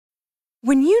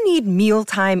When you need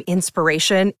mealtime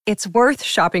inspiration, it's worth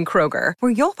shopping Kroger,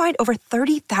 where you'll find over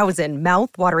 30,000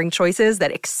 mouth-watering choices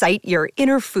that excite your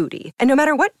inner foodie. And no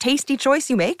matter what tasty choice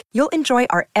you make, you'll enjoy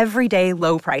our everyday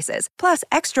low prices, plus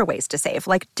extra ways to save,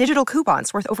 like digital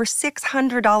coupons worth over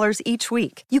 $600 each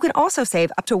week. You can also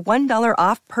save up to $1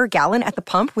 off per gallon at the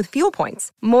pump with fuel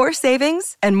points. More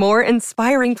savings and more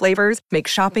inspiring flavors make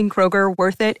shopping Kroger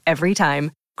worth it every time.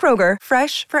 Kroger,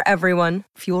 fresh for everyone.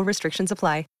 Fuel restrictions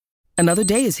apply. Another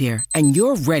day is here, and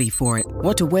you're ready for it.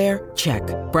 What to wear? Check.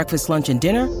 Breakfast, lunch, and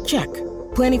dinner? Check.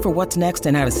 Planning for what's next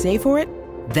and how to save for it?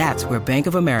 That's where Bank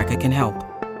of America can help.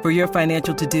 For your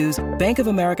financial to-dos, Bank of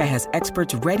America has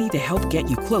experts ready to help get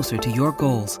you closer to your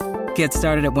goals. Get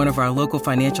started at one of our local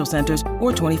financial centers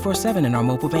or 24/7 in our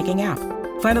mobile banking app.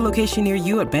 Find a location near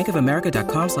you at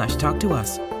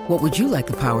bankofamerica.com/talktous. What would you like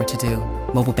the power to do?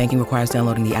 Mobile banking requires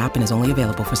downloading the app and is only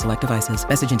available for select devices.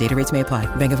 Message and data rates may apply.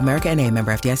 Bank of America N.A.,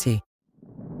 member FDIC.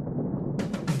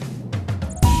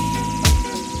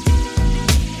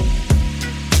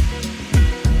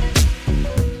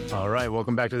 All right,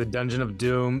 welcome back to the Dungeon of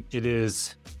Doom. It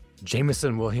is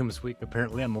Jameson Williams week,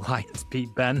 apparently, on the Lions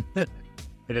beat, Ben.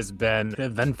 It has been an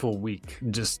eventful week,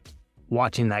 just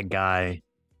watching that guy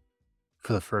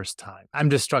for the first time.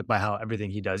 I'm just struck by how everything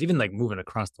he does, even like moving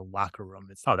across the locker room,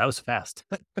 that was fast.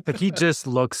 Like he just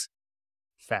looks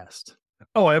fast.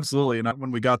 Oh, absolutely. And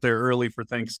when we got there early for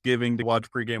Thanksgiving to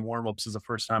watch pregame warmups is the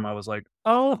first time I was like,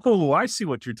 oh, I see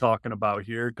what you're talking about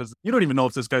here. Because you don't even know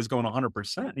if this guy's going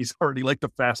 100%. He's already like the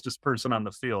fastest person on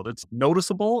the field. It's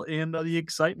noticeable, and the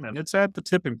excitement. It's at the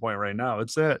tipping point right now.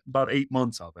 It's at about 8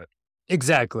 months of it.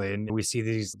 Exactly. And we see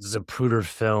these Zapruder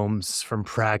films from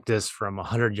practice from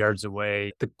 100 yards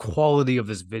away. The quality of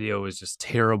this video is just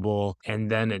terrible. And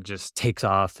then it just takes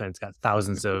off, and it's got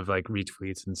thousands of like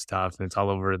retweets and stuff. And it's all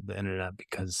over the internet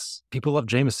because people love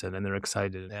Jameson and they're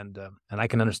excited. And I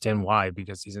can understand why,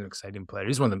 because he's an exciting player.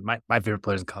 He's one of my favorite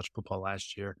players in college football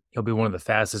last year. He'll be one of the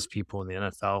fastest people in the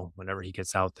NFL whenever he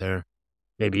gets out there,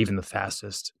 maybe even the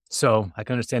fastest. So I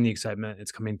can understand the excitement.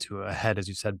 It's coming to a head, as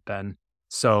you said, Ben.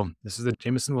 So this is the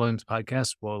Jameson Williams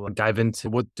podcast. We'll dive into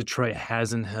what Detroit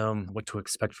has in him, what to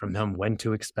expect from him, when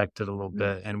to expect it a little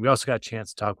bit. And we also got a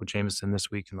chance to talk with Jameson this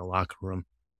week in the locker room.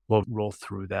 We'll roll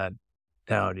through that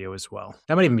audio as well.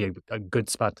 That might even be a good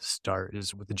spot to start,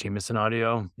 is with the Jameson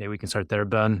audio. Maybe we can start there,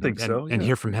 Ben. I think so. And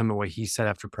hear from him and what he said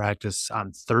after practice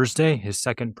on Thursday, his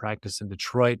second practice in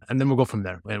Detroit. And then we'll go from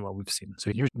there and what we've seen.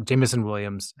 So here's Jameson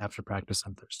Williams after practice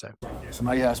on Thursday. So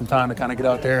now you have some time to kind of get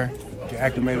out there, get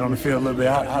acclimated on the field a little bit.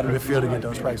 How did it feel to get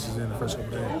those practices in the first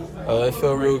couple days? It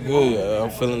felt real good. I'm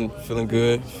feeling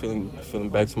good, feeling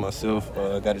back to myself.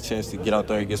 I got a chance to get out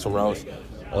there and get some routes,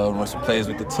 run some plays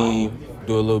with the team,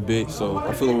 do a little bit. So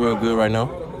I'm feeling real good right now.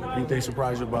 Anything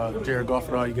surprised you about Jared Goff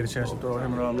at all? You get a chance to throw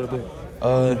him around a little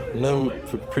bit?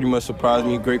 Nothing pretty much surprised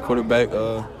me. Great quarterback.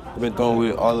 I've been throwing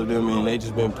with all of them, and they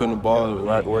just been putting the ball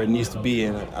right where it needs to be,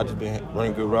 and I just been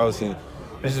running good routes, and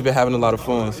it's just been having a lot of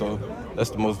fun. So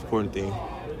that's the most important thing.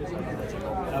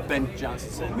 Ben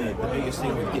Johnson said, man, the biggest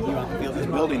thing with getting you on the field is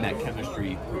building that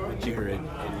chemistry with Jared, and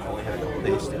you only had a couple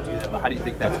days to do that. But how do you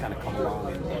think that's kind of come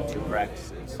along in two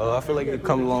practices? I feel like it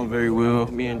come along very well.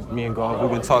 Me and Goff, we've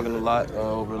been talking a lot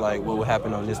over like what would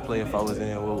happen on this play if I was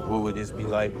in, what would this be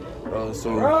like.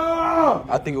 So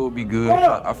I think it would be good.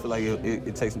 I feel like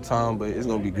it takes some time, but it's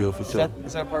gonna be good for sure.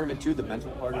 Is that part of it too, the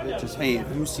mental part of it? Just, hey,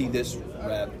 if you see this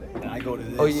rep and I go to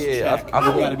this, oh yeah, check, I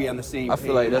got to be on the same page. I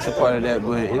feel like that's a part of that,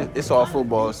 but it's all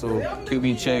football. So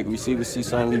QB check, receiver see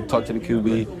something, we talk to the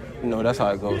QB. You know, that's how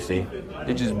it goes. See,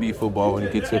 it just be football when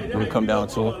it come down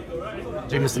to it.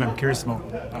 Jameson, I'm curious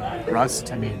about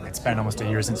rust. I mean, it's been almost a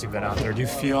year since you've been out there. Do you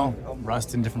feel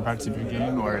rust in different parts of your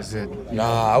game, or is it?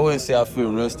 Nah, I wouldn't say I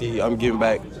feel rusty. I'm getting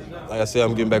back. Like I said,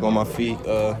 I'm getting back on my feet.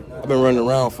 I've been running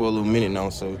around for a little minute now,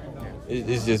 so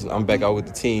it's just I'm back out with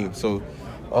the team. So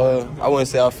I wouldn't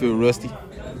say I feel rusty.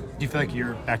 Do you feel like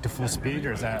you're back to full speed,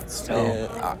 or is that still?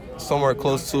 Yeah, somewhere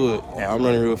close to it. Yeah, I'm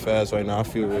running real fast right now. I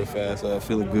feel real fast.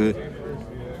 Feeling good.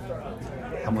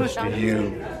 How much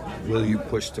will you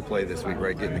push to play this week,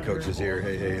 right? Getting the coaches here,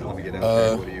 hey, let me get out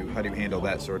there. How do you handle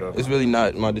that sort of? It's really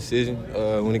not my decision.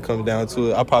 When it comes down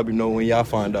to it, I'll probably know when y'all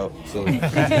find out. So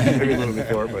maybe a little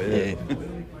before, but yeah.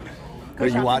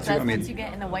 Coach, you watch it? Once you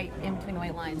get in between the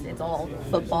white lines, it's all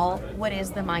football. What is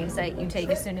the mindset you take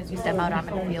as soon as you step out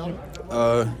onto the field?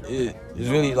 It's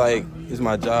really like it's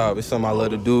my job. It's something I love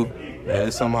to do.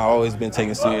 It's something I've always been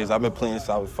taking serious. I've been playing since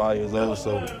I was 5 years old,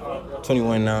 so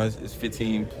 21 now. It's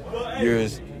 15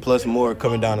 years plus more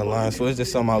coming down the line. So it's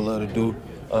just something I love to do.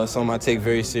 Something I take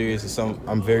very serious. It's something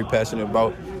I'm very passionate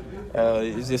about.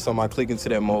 It's just something I click into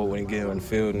that mode when I get on the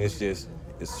field, and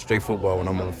it's straight football when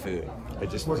I'm on the field.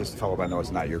 Just to follow up, I know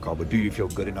it's not your call, but do you feel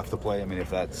good enough to play? I mean, if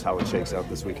that's how it shakes out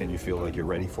this weekend, you feel like you're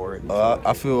ready for it?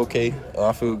 I feel okay.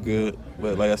 I feel good.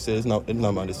 But like I said, it's not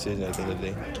my decision at the end of the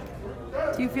day.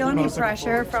 Do you feel any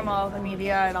pressure from all the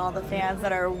media and all the fans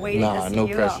that are waiting to see no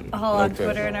you pressure. all No on pressure.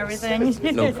 Twitter and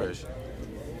everything? No pressure.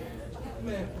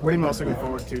 What are you most looking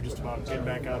forward to just about getting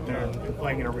back out there and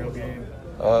playing in a real game?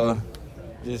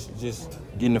 Just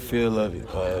getting the feel of it.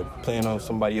 Playing on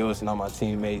somebody else, not my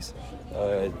teammates.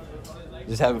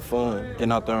 Just having fun.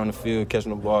 Getting out there on the field, catching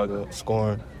the ball,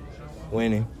 scoring,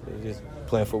 winning. Just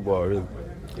playing football, really.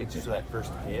 It's just that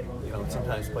first hit. You know,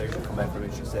 sometimes players will come back from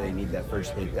it and say they need that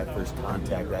first hit, that first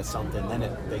contact. That's something. Then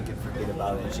they can forget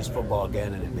about it. It's just football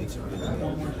again, and it makes it really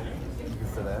good. You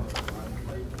for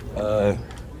that?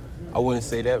 I wouldn't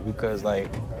say that because, like,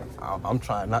 I'm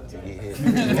trying not to get hit.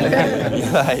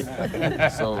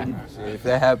 So if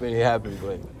that happened, it happened.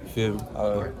 But feel me?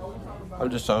 I'm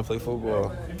just trying to play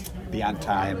football. Beyond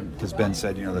time, because Ben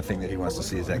said, the thing that he wants to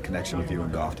see is that connection with you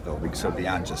and Goff developing. So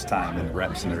beyond just time and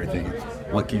reps and everything,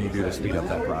 what can you do to speed up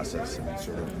that process? And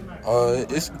sort of...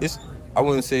 It's. I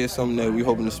wouldn't say it's something that we're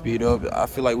hoping to speed up. I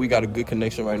feel like we got a good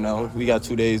connection right now. We got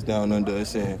 2 days down under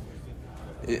us, and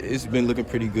it's been looking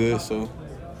pretty good. So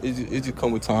it just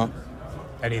come with time.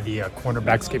 Any of the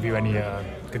cornerbacks give you any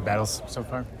good battles so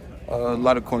far? A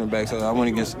lot of cornerbacks.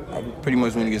 I pretty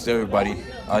much went against everybody.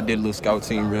 I did a little scout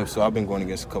team rep, so I've been going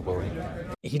against a couple of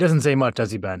them. He doesn't say much,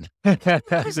 does he, Ben?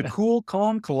 He's a cool,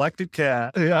 calm, collected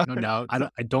cat. Yeah. No doubt.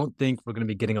 I don't think we're going to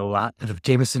be getting a lot out of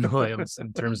Jameson Williams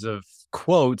in terms of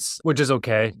quotes, which is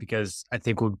okay because I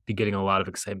think we'll be getting a lot of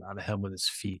excitement out of him with his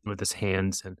feet, with his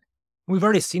hands. And we've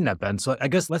already seen that, Ben. So I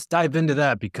guess let's dive into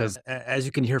that because as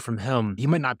you can hear from him, he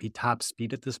might not be top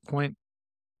speed at this point,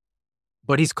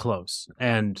 but he's close.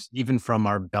 And even from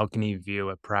our balcony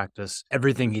view at practice,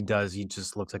 everything he does, he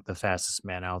just looks like the fastest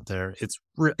man out there. It's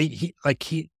really,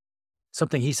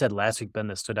 something he said last week, Ben,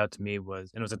 that stood out to me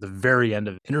was, and it was at the very end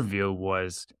of the interview,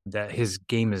 was that his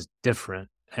game is different.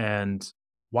 And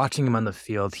watching him on the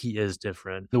field, he is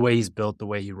different. The way he's built, the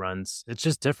way he runs, it's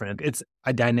just different. It's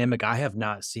a dynamic I have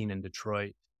not seen in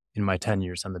Detroit in my 10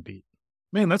 years on the beat.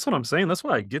 Man, that's what I'm saying. That's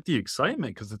why I get the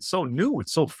excitement because it's so new.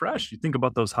 It's so fresh. You think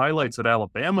about those highlights at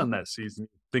Alabama in that season.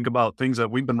 Think about things that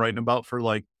we've been writing about for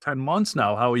like 10 months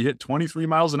now, how he hit 23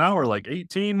 miles an hour like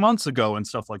 18 months ago and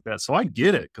stuff like that. So I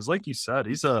get it because like you said,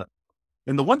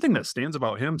 and the one thing that stands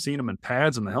about him, seeing him in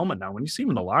pads and the helmet now, when you see him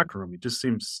in the locker room, he just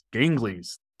seems gangly.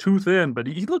 He's too thin, but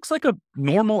he looks like a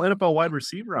normal NFL wide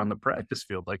receiver on the practice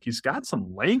field. Like he's got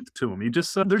some length to him.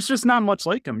 There's just not much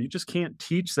like him. You just can't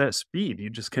teach that speed.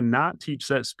 You just cannot teach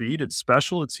that speed. It's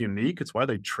special. It's unique. It's why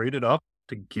they traded up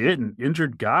to get an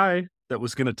injured guy that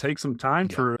was going to take some time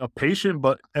for a patient,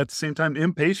 but at the same time,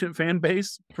 impatient fan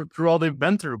base through all they've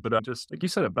been through. But just like you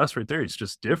said, at best right there, he's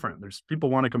just different. There's people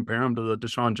want to compare him to the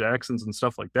Deshaun Jacksons and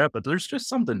stuff like that, but there's just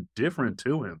something different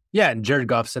to him. Yeah, and Jared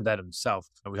Goff said that himself.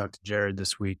 We talked to Jared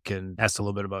this week and asked a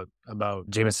little bit about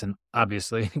Jameson,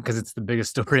 obviously, because it's the biggest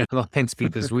story on the Lions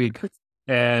beat this week.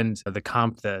 And the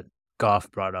comp that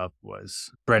Goff brought up was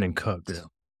Brandon Cooks. Yeah.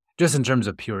 Just in terms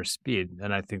of pure speed.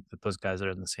 And I think that those guys are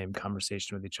in the same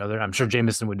conversation with each other. I'm sure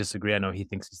Jameson would disagree. I know he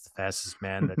thinks he's the fastest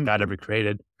man that God ever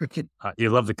created. You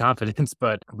love the confidence,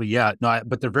 but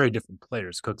they're very different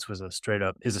players. Cooks is a straight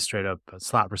up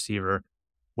slot receiver,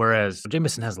 whereas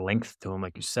Jameson has length to him,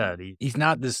 like you said. He's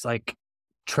not this like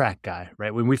track guy,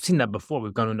 right? When we've seen that before,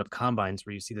 we've gone to enough combines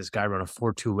where you see this guy run a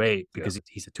 4.28 because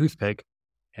he's a toothpick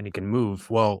and he can move.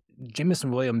 Well, Jameson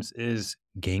Williams is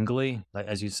gangly,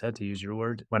 as you said, to use your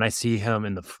word. When I see him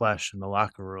in the flesh in the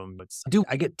locker room,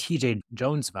 I get TJ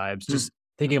Jones vibes, just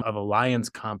thinking of a Lions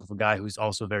comp of a guy who's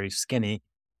also very skinny.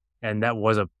 And that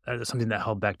was something that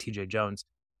held back TJ Jones.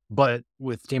 But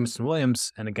with Jameson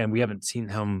Williams, and again, we haven't seen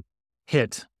him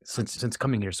hit since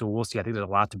coming here. So we'll see. I think there's a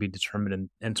lot to be determined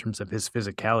in terms of his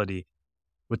physicality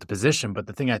with the position. But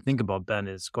the thing I think about, Ben,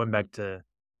 is going back to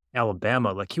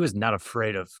Alabama, like he was not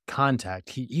afraid of contact.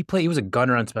 He was a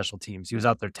gunner on special teams. He was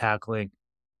out there tackling.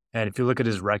 And if you look at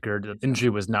his record, injury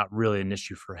was not really an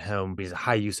issue for him. He's a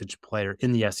high usage player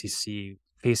in the SEC,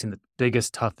 facing the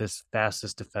biggest, toughest,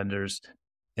 fastest defenders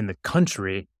in the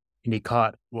country. And he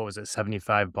caught,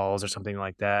 75 balls or something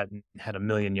like that, and had 1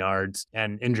 million yards.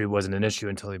 And injury wasn't an issue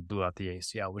until he blew out the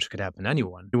ACL, which could happen to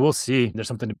anyone. We'll see. There's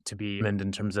something to be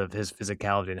in terms of his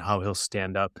physicality and how he'll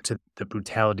stand up to the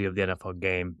brutality of the NFL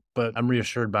game. But I'm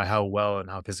reassured by how well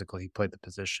and how physical he played the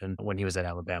position when he was at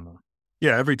Alabama.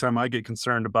 Yeah, every time I get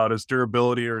concerned about his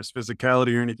durability or his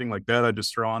physicality or anything like that, I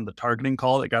just throw on the targeting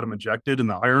call that got him ejected in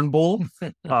the Iron Bowl.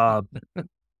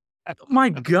 My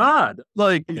God.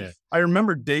 Like, Yeah. I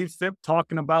remember Dave Phipp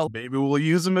talking about maybe we'll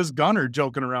use him as gunner,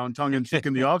 joking around tongue in cheek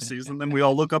in the offseason. Then we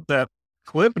all look up that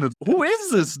clip and it's, who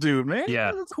is this dude, man?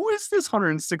 Yeah. Who is this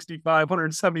 165,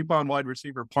 170 pound wide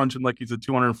receiver punching like he's a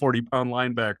 240 pound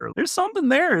linebacker? There's something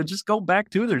there. Just go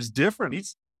back to there's different.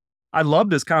 I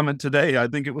loved his comment today. I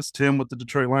think it was Tim with the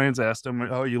Detroit Lions asked him,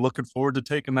 "Oh, you looking forward to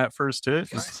taking that first hit?"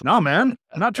 No, man,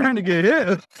 I'm not trying to get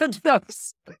hit.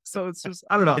 So it's just,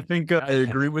 I don't know. I think I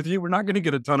agree with you. We're not going to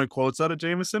get a ton of quotes out of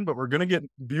Jameson, but we're going to get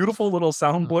beautiful little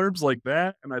sound blurbs like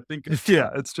that. And I think, yeah,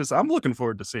 it's just, I'm looking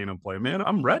forward to seeing him play, man.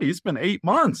 I'm ready. It's been 8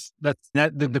 months.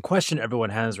 The question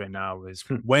everyone has right now is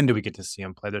when do we get to see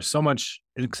him play? There's so much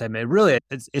excitement. Really,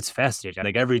 it's fascinating.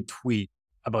 Like every tweet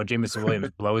about Jameson Williams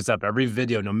blows up. Every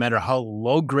video, no matter how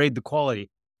low grade the quality.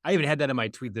 I even had that in my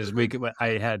tweet this week. I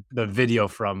had the video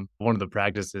from one of the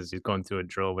practices. He's going through a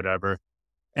drill, whatever.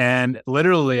 And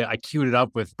literally, I queued it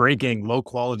up with breaking, low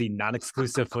quality,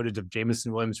 non-exclusive footage of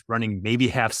Jameson Williams running maybe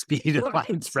half speed at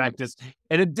Lions practice.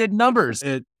 And it did numbers.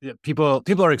 People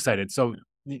are excited. So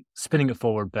spinning it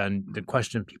forward, Ben, the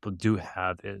question people do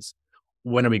have is,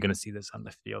 when are we going to see this on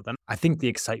the field? And I think the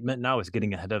excitement now is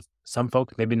getting ahead of some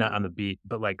folks, maybe not on the beat,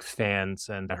 but like fans.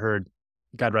 And I heard,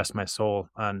 God rest my soul,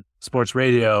 on sports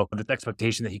radio, the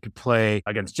expectation that he could play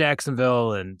against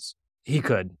Jacksonville, and he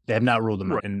could. They have not ruled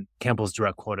him out. And Campbell's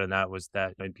direct quote on that was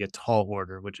that it might be a tall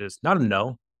order, which is not a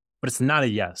no, but it's not a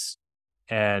yes.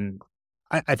 And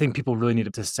I think people really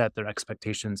need to set their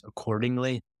expectations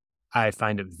accordingly. I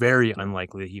find it very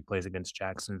unlikely that he plays against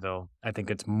Jacksonville. I think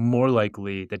it's more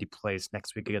likely that he plays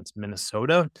next week against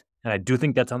Minnesota. And I do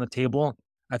think that's on the table.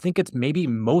 I think it's maybe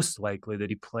most likely that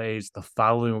he plays the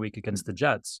following week against the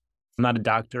Jets. I'm not a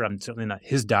doctor. I'm certainly not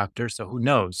his doctor, so who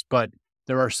knows? But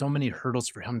there are so many hurdles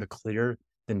for him to clear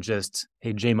than just,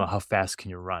 hey, JMO, how fast can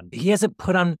you run? He hasn't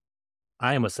put on,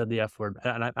 I almost said the F word,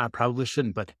 and I probably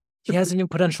shouldn't, but he hasn't even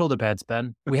put on shoulder pads,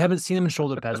 Ben. We haven't seen him in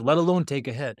shoulder pads, let alone take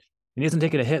a hit. And he hasn't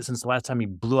taken a hit since the last time he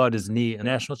blew out his knee in a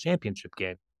national championship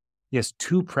game. He has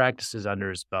 2 practices under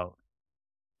his belt.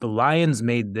 The Lions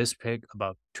made this pick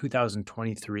about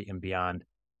 2023 and beyond.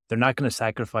 They're not going to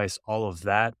sacrifice all of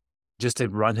that just to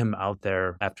run him out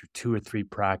there after 2 or 3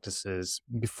 practices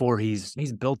before he's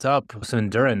built up some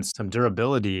endurance, some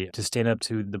durability to stand up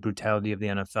to the brutality of the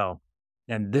NFL.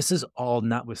 And this is all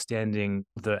notwithstanding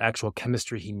the actual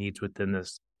chemistry he needs within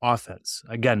this offense.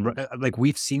 Again, like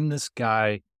we've seen this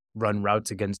guy run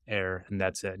routes against air, and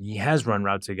that's it. And he has run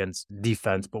routes against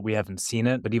defense, but we haven't seen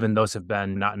it. But even those have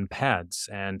been not in pads.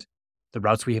 And the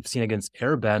routes we have seen against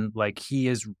air, Ben, like he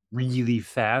is really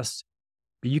fast,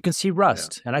 but you can see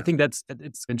rust. Yeah. And I think it's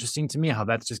interesting to me how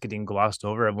that's just getting glossed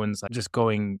over. Everyone's like just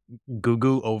going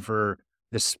goo-goo over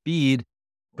the speed,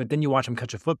 but then you watch him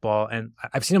catch a football, and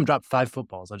I've seen him drop 5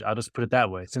 footballs. I'll just put it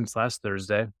that way. Since last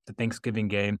Thursday, the Thanksgiving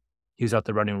game, he was out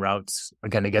there running routes,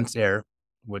 again, against air,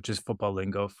 which is football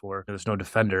lingo for there's no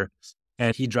defender.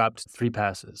 And he dropped 3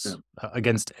 passes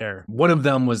against air. One of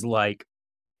them was like,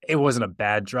 it wasn't a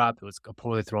bad drop. It was a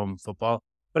poorly thrown football.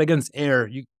 But against air,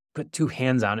 you put 2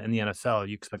 hands on it in the NFL,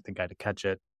 you expect the guy to catch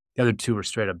it. The other 2 were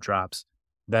straight up drops.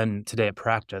 Then today at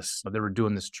practice, they were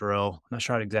doing this drill. I'm not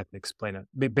sure how to exactly explain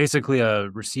it. Basically, a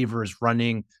receiver is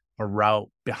running a route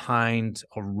behind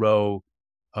a row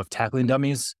of tackling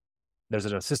dummies. There's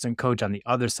an assistant coach on the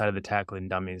other side of the tackling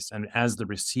dummies. And as the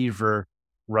receiver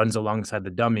runs alongside the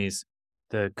dummies,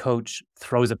 the coach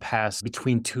throws a pass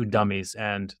between 2 dummies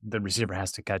and the receiver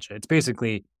has to catch it. It's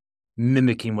basically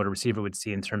mimicking what a receiver would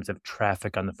see in terms of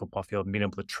traffic on the football field and being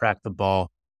able to track the ball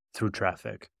through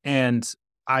traffic. And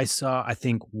I saw, I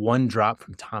think, 1 drop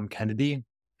from Tom Kennedy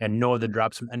and no other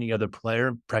drops from any other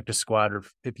player, practice squad or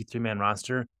 53-man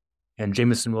roster. And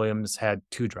Jameson Williams had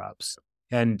 2 drops.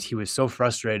 And he was so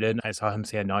frustrated. I saw him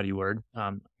say a naughty word.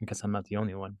 I guess I'm not the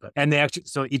only one. And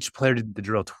so each player did the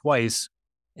drill twice.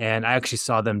 And I actually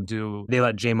saw them they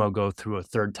let JMO go through a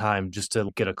 3rd time just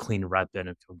to get a clean rep in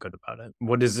and feel good about it.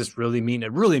 What does this really mean?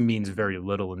 It really means very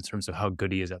little in terms of how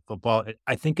good he is at football.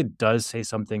 I think it does say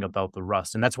something about the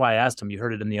rust. And that's why I asked him, you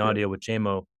heard it in the audio with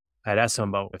JMO. I had asked him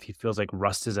about if he feels like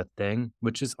rust is a thing,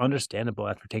 which is understandable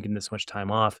after taking this much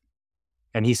time off.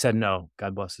 And he said, no,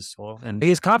 God bless his soul. And he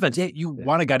has confidence. Yeah, you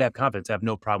want a guy to have confidence. I have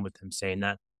no problem with him saying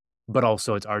that. But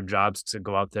also it's our jobs to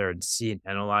go out there and see and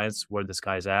analyze where this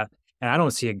guy's at. And I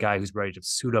don't see a guy who's ready to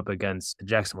suit up against the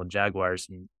Jacksonville Jaguars.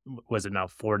 And was it now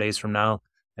 4 days from now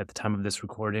at the time of this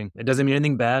recording? It doesn't mean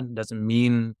anything bad. It doesn't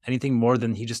mean anything more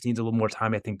than he just needs a little more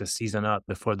time, I think, to season up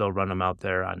before they'll run him out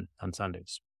there on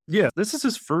Sundays. Yeah, this is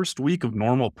his first week of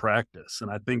normal practice, and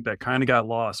I think that kind of got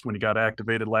lost when he got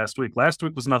activated last week. Last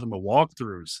week was nothing but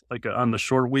walkthroughs, like on the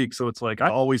short week. So it's like I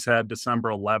always had December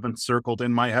 11th circled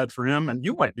in my head for him, and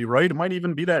you might be right. It might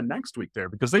even be that next week there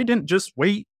because they didn't just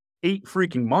wait 8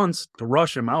 freaking months to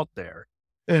rush him out there.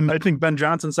 And I think Ben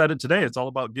Johnson said it today. It's all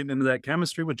about getting into that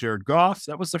chemistry with Jared Goff.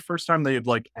 That was the first time they had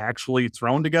like actually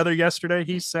thrown together yesterday.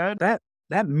 He said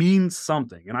that means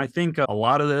something. And I think a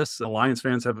lot of this, the Lions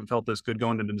fans haven't felt this good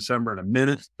going into December in a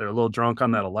minute. They're a little drunk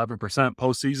on that 11%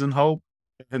 postseason hope.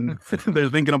 And they're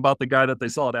thinking about the guy that they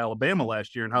saw at Alabama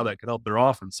last year and how that could help their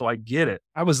offense. So I get it.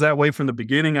 I was that way from the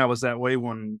beginning. I was that way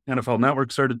when NFL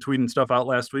Network started tweeting stuff out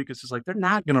last week. It's just like, they're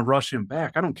not going to rush him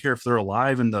back. I don't care if they're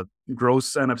alive in the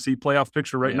gross NFC playoff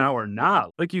picture right now or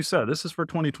not. Like you said, this is for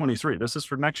 2023. This is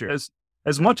for next year.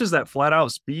 As much as that flat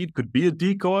out speed could be a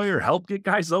decoy or help get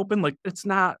guys open, like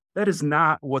that is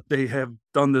not what they have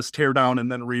done this tear down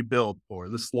and then rebuild for,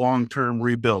 this long-term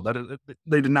rebuild.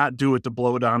 They did not do it to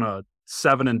blow down a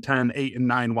 7-10,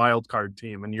 8-9 wild card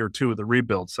team in year 2 of the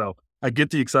rebuild. So I get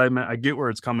the excitement. I get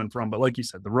where it's coming from. But like you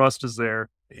said, the rust is there.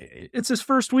 It's his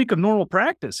first week of normal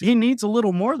practice. He needs a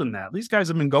little more than that. These guys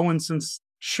have been going since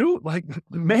like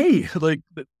May.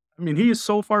 I mean, he is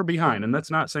so far behind, and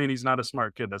that's not saying he's not a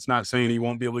smart kid. That's not saying he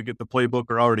won't be able to get the playbook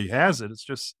or already has it. It's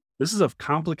just, this is a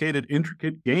complicated,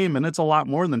 intricate game, and it's a lot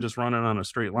more than just running on a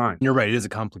straight line. You're right. It is a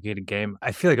complicated game.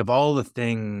 I feel like of all the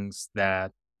things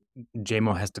that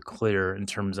JMO has to clear in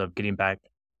terms of getting back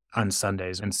on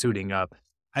Sundays and suiting up,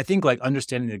 I think like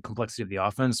understanding the complexity of the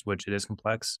offense, which it is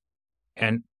complex,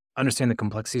 and understand the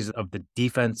complexities of the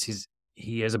defense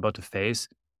he is about to face.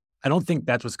 I don't think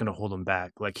that's what's going to hold him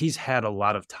back. Like, he's had a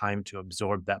lot of time to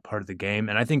absorb that part of the game.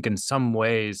 And I think in some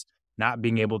ways, not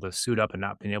being able to suit up and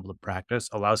not being able to practice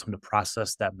allows him to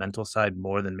process that mental side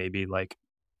more than maybe like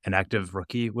an active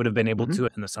rookie would have been able to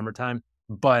in the summertime.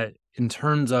 But in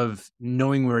terms of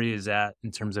knowing where he is at,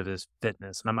 in terms of his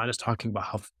fitness, and I'm not just talking about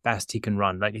how fast he can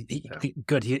run. Like,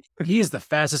 he is the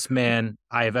fastest man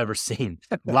I have ever seen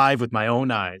live with my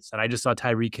own eyes. And I just saw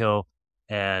Tyreek Hill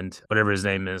and whatever his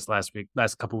name is last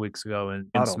couple weeks ago in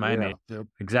Miami. Yeah. Yep.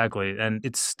 Exactly. And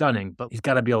it's stunning, but he's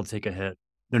got to be able to take a hit.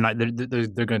 They're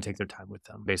going to take their time with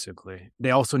them, basically.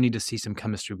 They also need to see some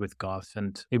chemistry with Goff.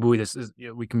 And maybe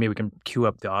we can cue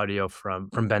up the audio from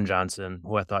Ben Johnson,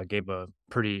 who I thought gave a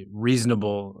pretty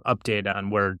reasonable update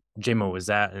on where JMO was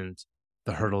at and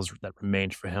the hurdles that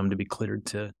remained for him to be cleared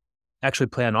to actually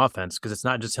play on offense. Because it's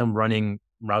not just him running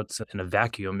routes in a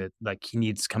vacuum. Like, he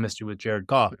needs chemistry with Jared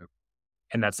Goff. Yeah.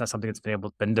 And that's not something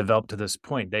that's been developed to this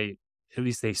point. At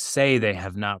least they say they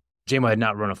have not. JMO had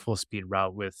not run a full speed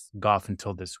route with Goff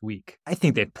until this week. I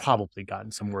think they've probably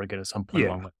gotten some work at some point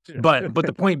along the way. But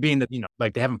the point being that,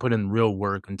 like, they haven't put in real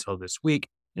work until this week.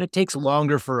 And it takes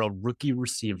longer for a rookie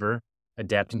receiver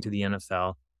adapting to the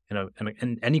NFL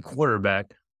and any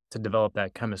quarterback to develop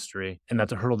that chemistry. And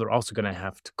that's a hurdle they're also going to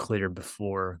have to clear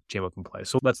before JMO can play.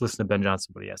 So let's listen to Ben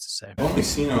Johnson, what he has to say. I've only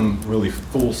seen him really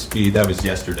full speed. That was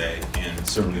yesterday, and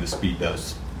certainly the speed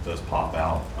does pop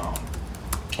out.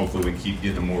 Hopefully we keep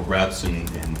getting him more reps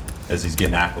and as he's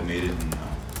getting acclimated, and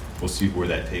we'll see where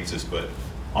that takes us. But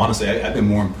honestly, I've been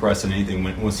more impressed than anything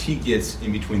once he gets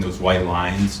in between those white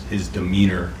lines. His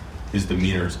demeanor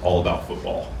is all about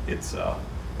football. It's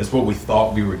what we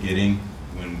thought we were getting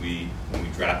when we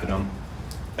drafted him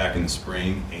back in the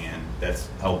spring, and that's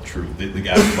held true. The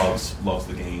guy loves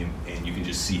the game, and you can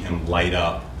just see him light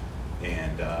up,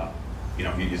 and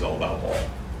he's all about ball.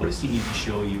 What does he need to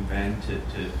show you, Ben,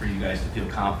 for you guys to feel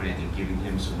confident in giving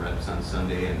him some reps on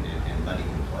Sunday and letting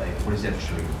him play? What does that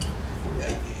show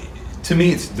you? To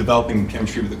me, it's developing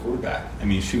chemistry with the quarterback. I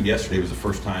mean, yesterday was the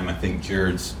first time I think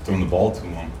Jared's thrown the ball to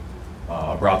him,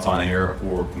 routes on air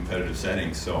or competitive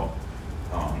settings. So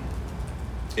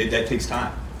that takes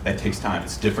time.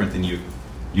 It's different than you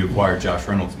acquire Josh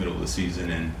Reynolds middle of the season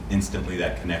and instantly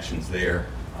that connection's there.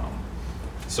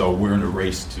 So we're in a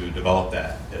race to develop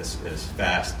that as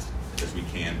fast as we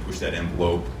can, push that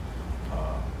envelope,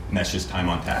 and that's just time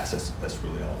on task. That's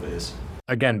really all it is.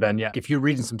 Again, Ben, yeah, if you're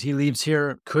reading some tea leaves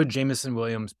here, could Jameson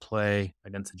Williams play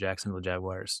against the Jacksonville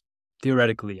Jaguars?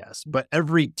 Theoretically, yes. But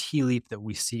every tea leaf that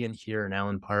we see and hear in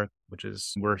Allen Park, which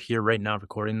is, we're here right now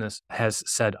recording this, has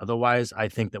said otherwise. I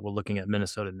think that we're looking at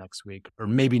Minnesota next week, or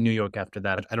maybe New York after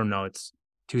that. I don't know. It's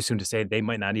too soon to say. They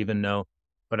might not even know.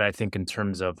 But I think in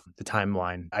terms of the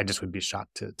timeline, I just would be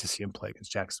shocked to see him play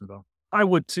against Jacksonville. I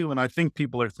would too, and I think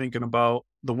people are thinking about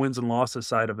the wins and losses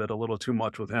side of it a little too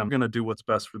much with him. We're going to do what's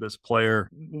best for this player,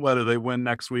 whether they win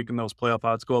next week and those playoff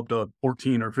odds go up to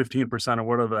 14 or 15% or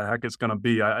whatever the heck it's going to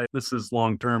be. This is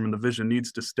long-term, and the vision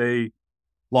needs to stay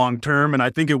long term. And I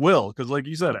think it will, because like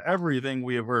you said, everything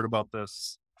we have heard about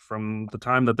this from the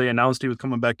time that they announced he was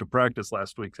coming back to practice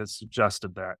last week has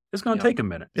suggested that it's going to take a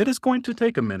minute. It is going to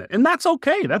take a minute. And that's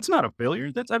okay. That's not a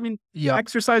failure.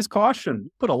 Exercise caution.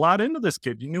 You put a lot into this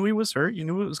kid. You knew he was hurt. You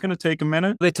knew it was going to take a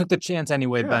minute. They took the chance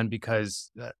anyway, Ben,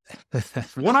 because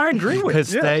what I agree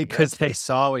with. Because they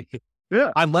saw it.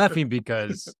 Yeah. I'm laughing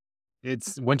because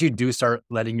it's once you do start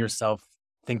letting yourself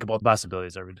think about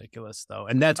possibilities are ridiculous, though.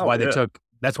 And that's why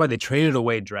they traded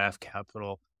away draft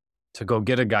capital to go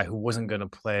get a guy who wasn't going to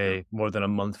play more than a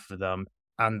month for them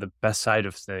on the best side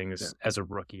of things as a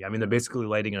rookie. I mean, they're basically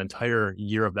lighting an entire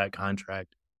year of that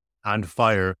contract on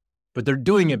fire, but they're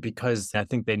doing it because I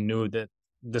think they knew that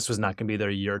this was not going to be their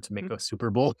year to make a Super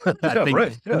Bowl. I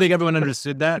think everyone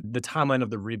understood that. The timeline of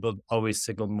the rebuild always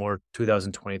signaled more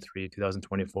 2023,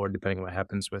 2024, depending on what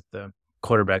happens with the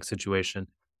quarterback situation.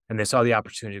 And they saw the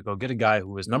opportunity to go get a guy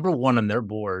who was number one on their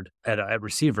board at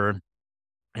receiver,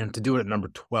 and to do it at number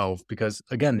 12, because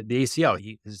again, the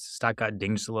ACL, his stock got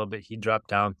dinged a little bit. He dropped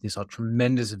down. He saw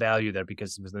tremendous value there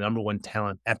because he was the number one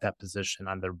talent at that position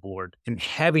on their board. And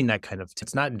having that kind of,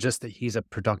 it's not just that he's a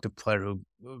productive player who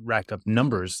racked up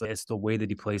numbers. It's the way that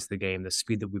he plays the game, the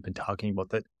speed that we've been talking about,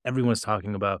 that everyone's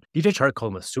talking about. DJ Chark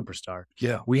called him a superstar.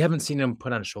 Yeah. We haven't seen him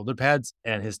put on shoulder pads,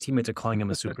 and his teammates are calling him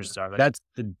a superstar. That's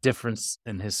the difference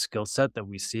in his skill set that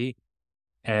we see.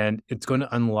 And it's going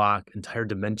to unlock entire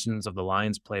dimensions of the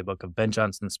Lions playbook, of Ben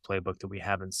Johnson's playbook that we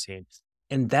haven't seen.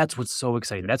 And that's what's so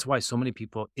exciting. That's why so many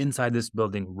people inside this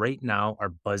building right now are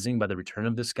buzzing by the return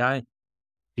of this guy,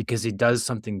 because he does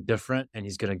something different and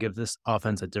he's going to give this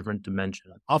offense a different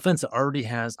dimension. An offense that already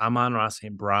has Amon-Ra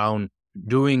St. Brown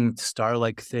doing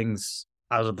star-like things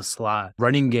out of the slot,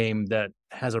 running game that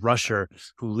has a rusher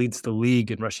who leads the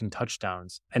league in rushing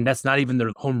touchdowns. And that's not even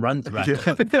their home run threat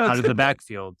out of the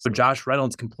backfield. So Josh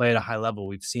Reynolds can play at a high level.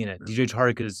 We've seen it. DJ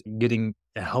Chark is getting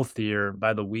healthier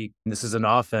by the week. And this is an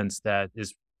offense that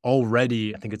is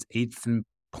already, I think it's 8th in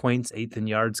points, 8th in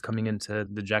yards coming into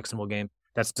the Jacksonville game.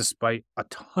 That's despite a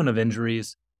ton of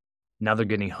injuries. Now they're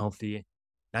getting healthy.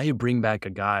 Now you bring back a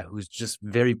guy who's just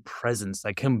very present.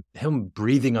 Like him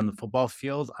breathing on the football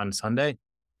field on Sunday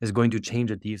is going to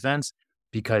change a defense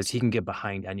because he can get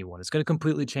behind anyone. It's going to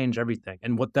completely change everything.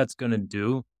 And what that's going to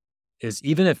do is,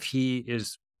 even if he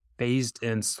is phased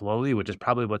in slowly, which is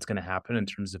probably what's going to happen in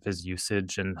terms of his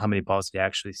usage and how many balls he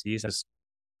actually sees, that's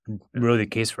really the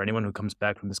case for anyone who comes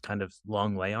back from this kind of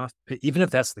long layoff. But even if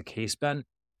that's the case, Ben,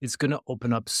 it's going to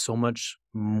open up so much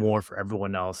more for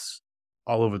everyone else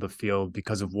all over the field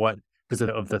because of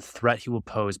the threat he will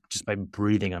pose just by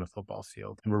breathing on a football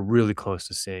field. And we're really close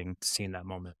to seeing that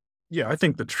moment. Yeah, I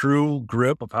think the true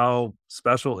grip of how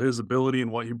special his ability and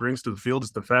what he brings to the field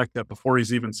is the fact that before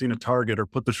he's even seen a target or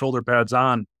put the shoulder pads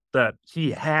on, that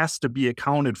he has to be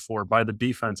accounted for by the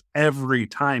defense every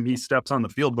time he steps on the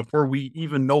field before we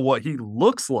even know what he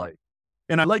looks like.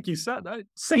 And like you said,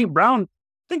 St. Brown,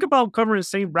 think about covering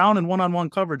St. Brown in one-on-one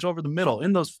coverage over the middle,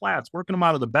 in those flats, working him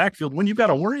out of the backfield when you've got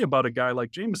to worry about a guy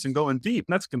like Jameson going deep.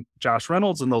 And that's Josh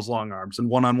Reynolds in those long arms and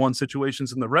one-on-one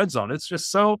situations in the red zone. It's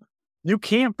just so, you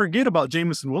can't forget about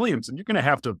Jameson Williams, and you're going to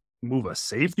have to move a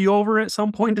safety over at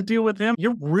some point to deal with him.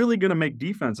 You're really going to make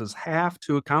defenses have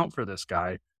to account for this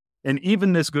guy. And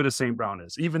even as good as St. Brown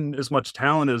is, even as much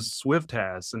talent as Swift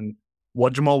has, and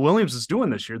what Jamal Williams is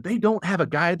doing this year, they don't have a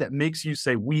guy that makes you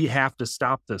say, we have to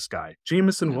stop this guy.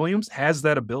 Jameson Williams has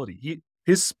that ability.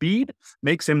 His speed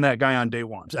makes him that guy on day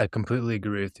one. I completely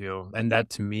agree with you. And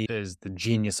that to me is the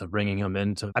genius of bringing him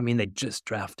into, they just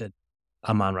drafted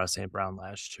Amon-Ra St. Brown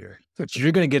last year. So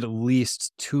you're going to get at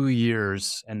least 2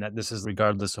 years, and that this is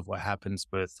regardless of what happens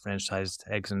with franchise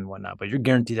tags and whatnot, but you're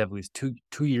guaranteed to have at least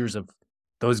two years of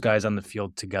those guys on the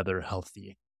field together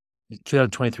healthy.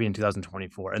 2023 and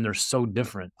 2024, and they're so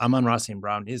different. Amon-Ra St.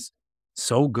 Brown is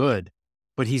so good,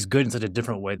 but he's good in such a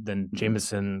different way than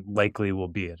Jameson likely will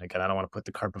be. And again, I don't want to put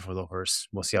the cart before the horse.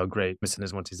 We'll see how great Jameson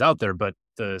is once he's out there, but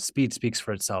the speed speaks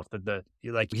for itself.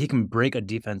 He can break a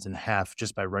defense in half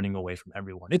just by running away from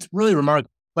everyone. It's really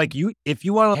remarkable. If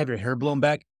you want to have your hair blown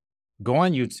back, go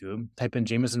on YouTube, type in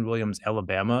Jameson Williams,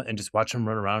 Alabama, and just watch him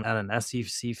run around on an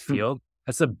SEC field.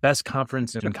 That's the best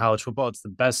conference in college football. It's the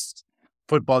best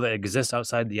football that exists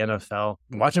outside the NFL.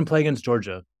 Watch him play against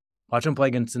Georgia. Watch him play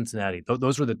against Cincinnati.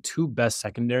 Those were the two best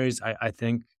secondaries, I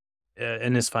think,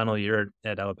 in his final year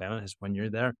at Alabama, his 1 year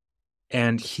there.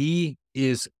 And he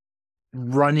is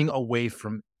running away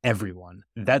from everyone.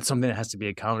 That's something that has to be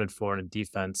accounted for in a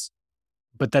defense.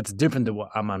 But that's different than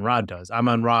what Amon-Ra does.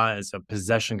 Amon-Ra is a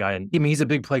possession guy. And he's a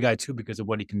big play guy, too, because of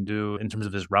what he can do in terms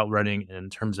of his route running and in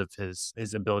terms of his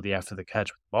ability after the catch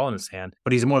with the ball in his hand.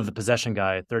 But he's more of the possession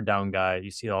guy, third down guy.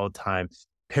 You see it all the time.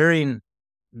 pairing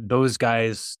those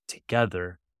guys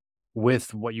together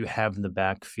with what you have in the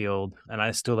backfield, and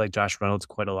I still like Josh Reynolds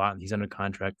quite a lot, and he's under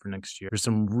contract for next year. There's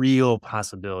some real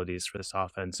possibilities for this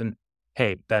offense. And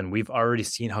hey, Ben, we've already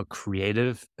seen how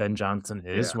creative Ben Johnson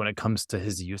is when it comes to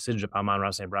his usage of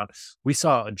Amon-Ra St. Brown. We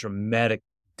saw a dramatic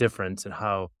difference in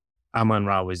how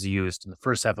Amon-Ra was used in the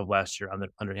first half of last year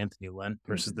under Anthony Lynn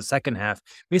versus the second half,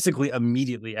 basically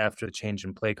immediately after the change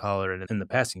in play caller and in the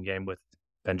passing game with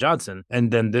Ben Johnson. And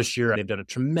then this year, they've done a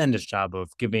tremendous job of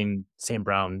giving St.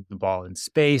 Brown the ball in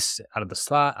space, out of the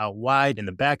slot, out wide, in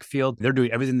the backfield. They're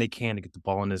doing everything they can to get the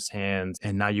ball in his hands.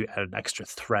 And now you add an extra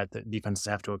threat that defenses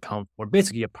have to account for.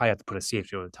 Basically, you probably have to put a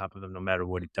safety over the top of him no matter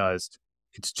what he does.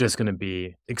 It's just going to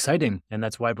be exciting. And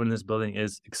that's why everyone in this building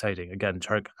is exciting. Again,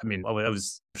 Chark, I mean, I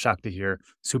was shocked to hear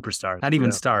superstar, not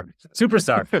even star,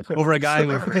 superstar over a guy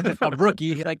with a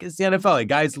rookie. Like, it's the NFL. Like,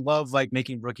 guys love like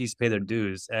making rookies pay their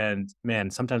dues. And man,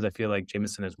 sometimes I feel like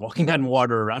Jameson is walking on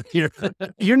water around here.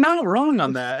 You're not wrong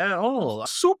on that at all.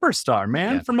 Superstar,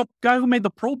 man, from a guy who made the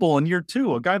Pro Bowl in year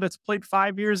 2, a guy that's played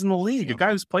 5 years in the league, a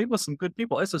guy who's played with some good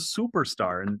people. It's a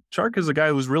superstar. And Chark is a guy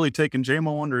who's really taken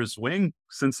J-Mo under his wing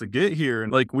since the get here.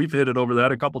 And like, we've hit it over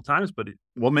that a couple times, but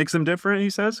what makes him different,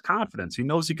 he says? Confidence. He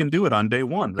knows he can do it on day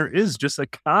one. There is just a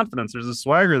confidence. There's a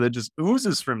swagger that just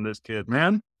oozes from this kid,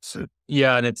 man.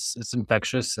 Yeah, and it's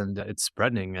infectious and it's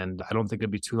spreading. And I don't think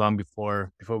it'll be too long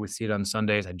before we see it on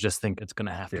Sundays. I just think it's going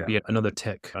to have to be another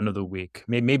tick, another week,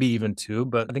 maybe even 2.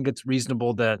 But I think it's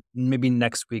reasonable that maybe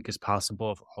next week is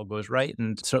possible if all goes right.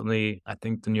 And certainly, I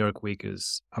think the New York week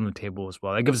is on the table as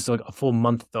well. It gives us like a full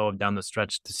month, though, down the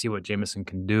stretch to see what Jameson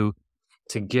can do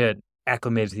to get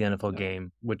acclimated to the NFL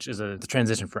game, which is the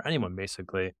transition for anyone,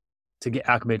 basically, to get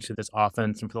acclimated to this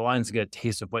offense and for the Lions to get a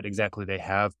taste of what exactly they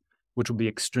have, which will be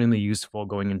extremely useful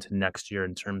going into next year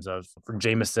in terms of, for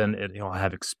Jameson, he'll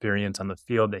have experience on the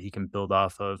field that he can build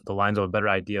off of. The Lions will have a better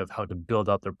idea of how to build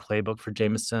out their playbook for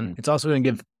Jameson. It's also going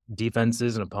to give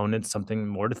defenses and opponents something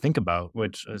more to think about,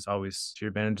 which is always to your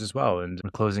advantage as well. And we're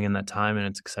closing in that time, and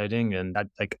it's exciting. And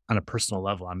like on a personal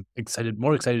level, I'm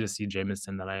more excited to see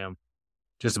Jameson than I am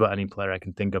just about any player I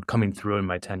can think of coming through in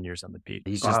my 10 years on the beat.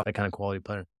 He's just that kind of quality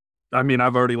player. I mean,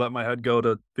 I've already let my head go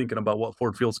to thinking about what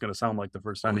Ford Field's going to sound like the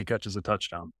first time he catches a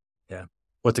touchdown. Yeah.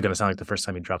 What's it going to sound like the first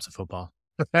time he drops a football?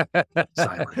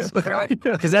 Silence.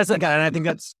 Because that's and I think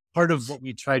that's part of what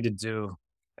we tried to do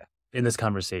in this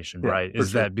conversation, right?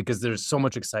 Is that because there's so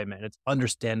much excitement and it's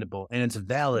understandable and it's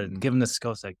valid, given the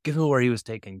skill set, given where he was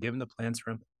taken, given the plans for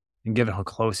him, and given how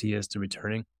close he is to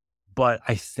returning. But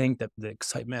I think that the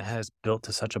excitement has built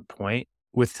to such a point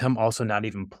with him also not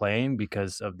even playing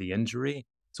because of the injury.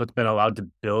 So it's been allowed to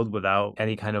build without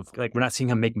any kind of, like, we're not seeing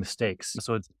him make mistakes.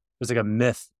 So there's like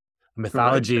a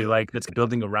mythology like that's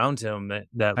building around him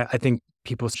that I think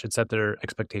people should set their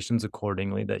expectations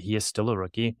accordingly, that he is still a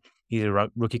rookie. He's a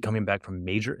rookie coming back from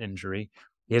major injury.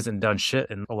 He hasn't done shit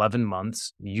in 11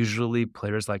 months. Usually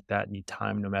players like that need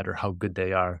time, no matter how good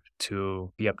they are,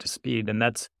 to be up to speed. And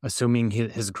that's assuming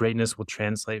his greatness will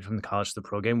translate from the college to the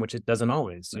pro game, which it doesn't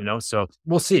always, So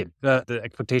we'll see. The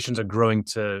expectations are growing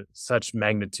to such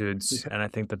magnitudes. And I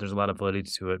think that there's a lot of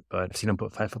validity to it. But I've seen him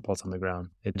put 5 footballs on the ground.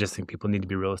 I just think people need to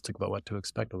be realistic about what to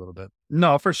expect a little bit.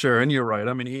 No, for sure. And you're right.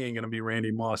 I mean, he ain't going to be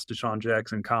Randy Moss, Deshaun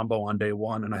Jackson combo on day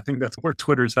one. And I think that's where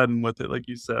Twitter's heading with it, like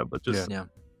you said. But just...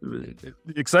 The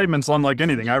excitement's unlike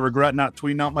anything. I regret not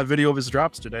tweeting out my video of his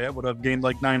drops today. I would have gained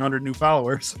like 900 new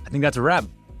followers. I think that's a wrap.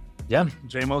 Yeah.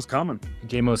 J-Mo's coming.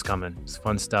 J-Mo's coming. It's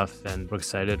fun stuff, and we're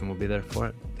excited, and we'll be there for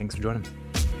it. Thanks for joining.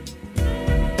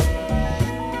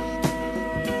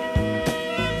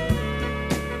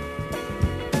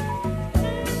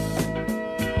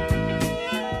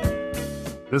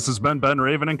 This has been Ben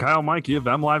Raven and Kyle Mikey of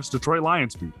MLive's Detroit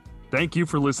Lions Beat. Thank you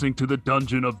for listening to the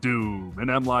Dungeon of Doom, an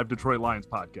MLive Detroit Lions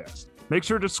podcast. Make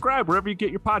sure to subscribe wherever you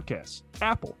get your podcasts.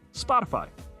 Apple, Spotify,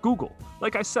 Google.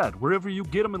 Like I said, wherever you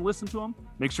get them and listen to them,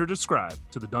 make sure to subscribe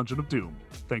to the Dungeon of Doom.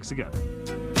 Thanks again.